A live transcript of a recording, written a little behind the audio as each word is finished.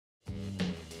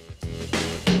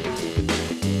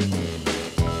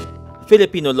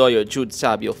Filipino lawyer Jude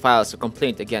Sabio files a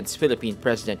complaint against Philippine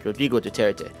President Rodrigo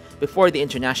Duterte before the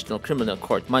International Criminal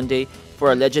Court Monday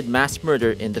for alleged mass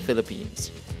murder in the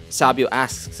Philippines. Sabio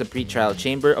asks the pretrial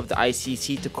chamber of the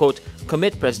ICC to, quote,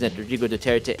 commit President Rodrigo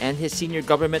Duterte and his senior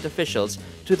government officials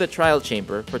to the trial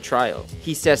chamber for trial.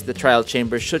 He says the trial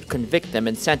chamber should convict them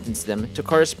and sentence them to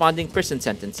corresponding prison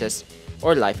sentences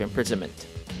or life imprisonment.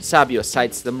 Sabio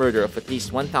cites the murder of at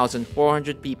least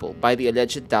 1,400 people by the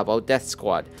alleged Davao Death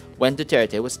Squad when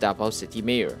Duterte was Davao City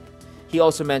Mayor. He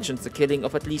also mentions the killing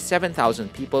of at least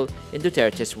 7,000 people in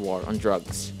Duterte's war on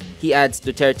drugs. He adds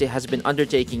Duterte has been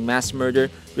undertaking mass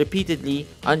murder repeatedly,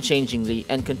 unchangingly,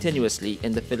 and continuously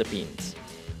in the Philippines.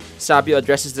 Sabio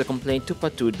addresses the complaint to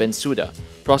Patud Bensouda,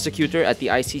 prosecutor at the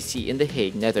ICC in The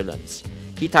Hague, Netherlands.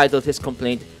 He titled his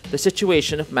complaint, "The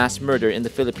Situation of Mass Murder in the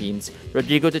Philippines,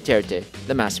 Rodrigo Duterte,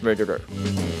 the Mass Murderer."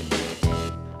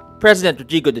 President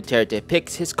Rodrigo Duterte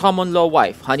picks his common-law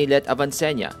wife, Honeylet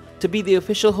Avanceña, to be the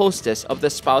official hostess of the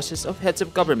spouses of heads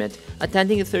of government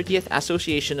attending the 30th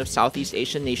Association of Southeast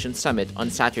Asian Nations Summit on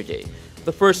Saturday.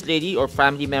 The First Lady or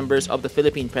family members of the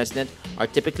Philippine President are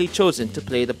typically chosen to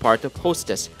play the part of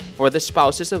hostess for the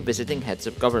spouses of visiting heads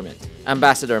of government.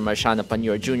 Ambassador Marciana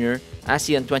Panyor Jr.,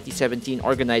 ASEAN 2017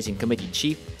 Organizing Committee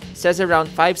Chief, says around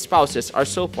 5 spouses are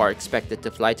so far expected to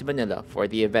fly to Manila for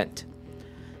the event.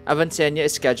 Avancena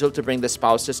is scheduled to bring the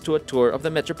spouses to a tour of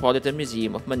the Metropolitan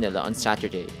Museum of Manila on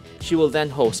Saturday. She will then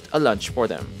host a lunch for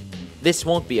them. This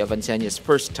won't be Avancena's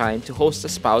first time to host a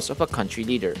spouse of a country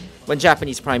leader. When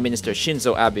Japanese Prime Minister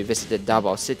Shinzo Abe visited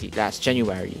Davao City last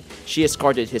January, she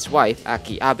escorted his wife,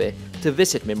 Aki Abe, to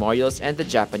visit memorials and the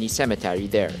Japanese cemetery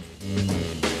there.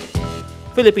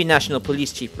 Philippine National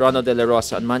Police Chief Ronald de la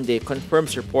Rosa on Monday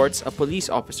confirms reports a police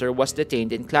officer was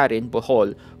detained in Clarin,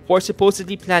 Bohol, for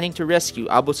supposedly planning to rescue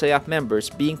Abu Sayyaf members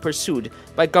being pursued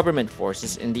by government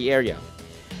forces in the area.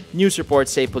 News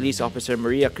reports say police officer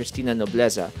Maria Cristina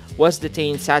Nobleza was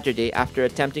detained Saturday after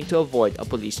attempting to avoid a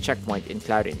police checkpoint in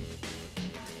Clarin.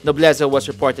 Nobleza was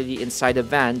reportedly inside a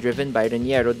van driven by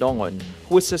Reniero Dongon,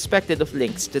 who is suspected of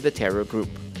links to the terror group.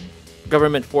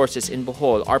 Government forces in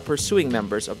Bohol are pursuing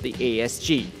members of the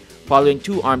ASG, following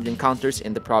 2 armed encounters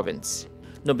in the province.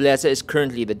 Nobleza is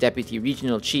currently the Deputy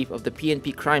Regional Chief of the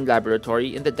PNP Crime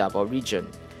Laboratory in the Davao region.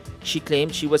 She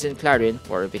claimed she was in Clarin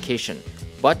for a vacation,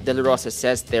 but De La Rosa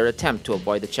says their attempt to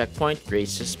avoid the checkpoint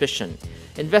raised suspicion.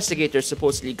 Investigators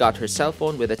supposedly got her cell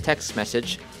phone with a text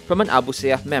message from an Abu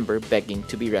Sayyaf member begging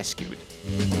to be rescued.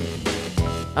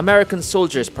 American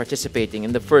soldiers participating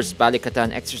in the first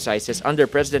Balikatan exercises under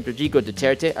President Rodrigo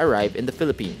Duterte arrive in the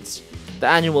Philippines. The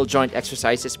annual joint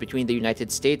exercises between the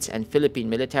United States and Philippine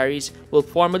militaries will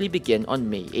formally begin on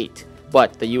May 8.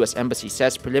 But the U.S. Embassy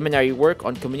says preliminary work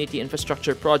on community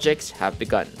infrastructure projects have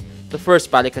begun. The first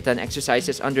Balikatan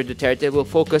exercises under Duterte will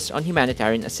focus on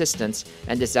humanitarian assistance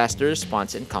and disaster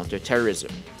response and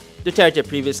counterterrorism. Duterte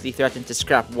previously threatened to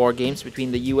scrap war games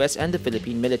between the U.S. and the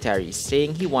Philippine militaries,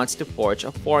 saying he wants to forge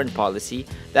a foreign policy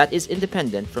that is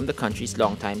independent from the country's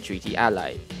longtime treaty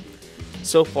ally.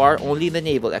 So far, only the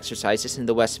naval exercises in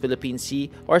the West Philippine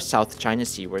Sea or South China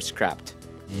Sea were scrapped.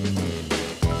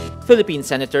 Philippine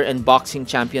Senator and boxing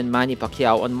champion Manny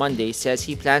Pacquiao on Monday says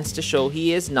he plans to show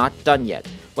he is not done yet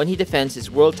when he defends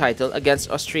his world title against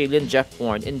Australian Jeff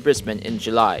Horn in Brisbane in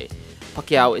July.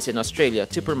 Pacquiao is in Australia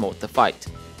to promote the fight.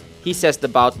 He says the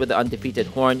bout with the undefeated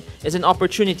Horn is an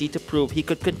opportunity to prove he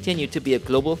could continue to be a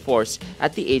global force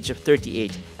at the age of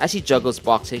 38 as he juggles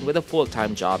boxing with a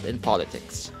full-time job in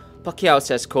politics. Pacquiao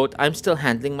says, quote, "I'm still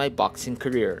handling my boxing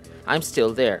career. I'm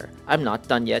still there. I'm not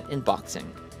done yet in boxing."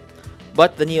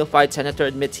 But the neophyte senator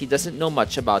admits he doesn't know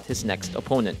much about his next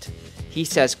opponent. He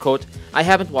says, quote, "I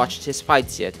haven't watched his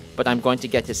fights yet, but I'm going to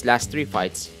get his last 3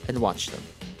 fights and watch them."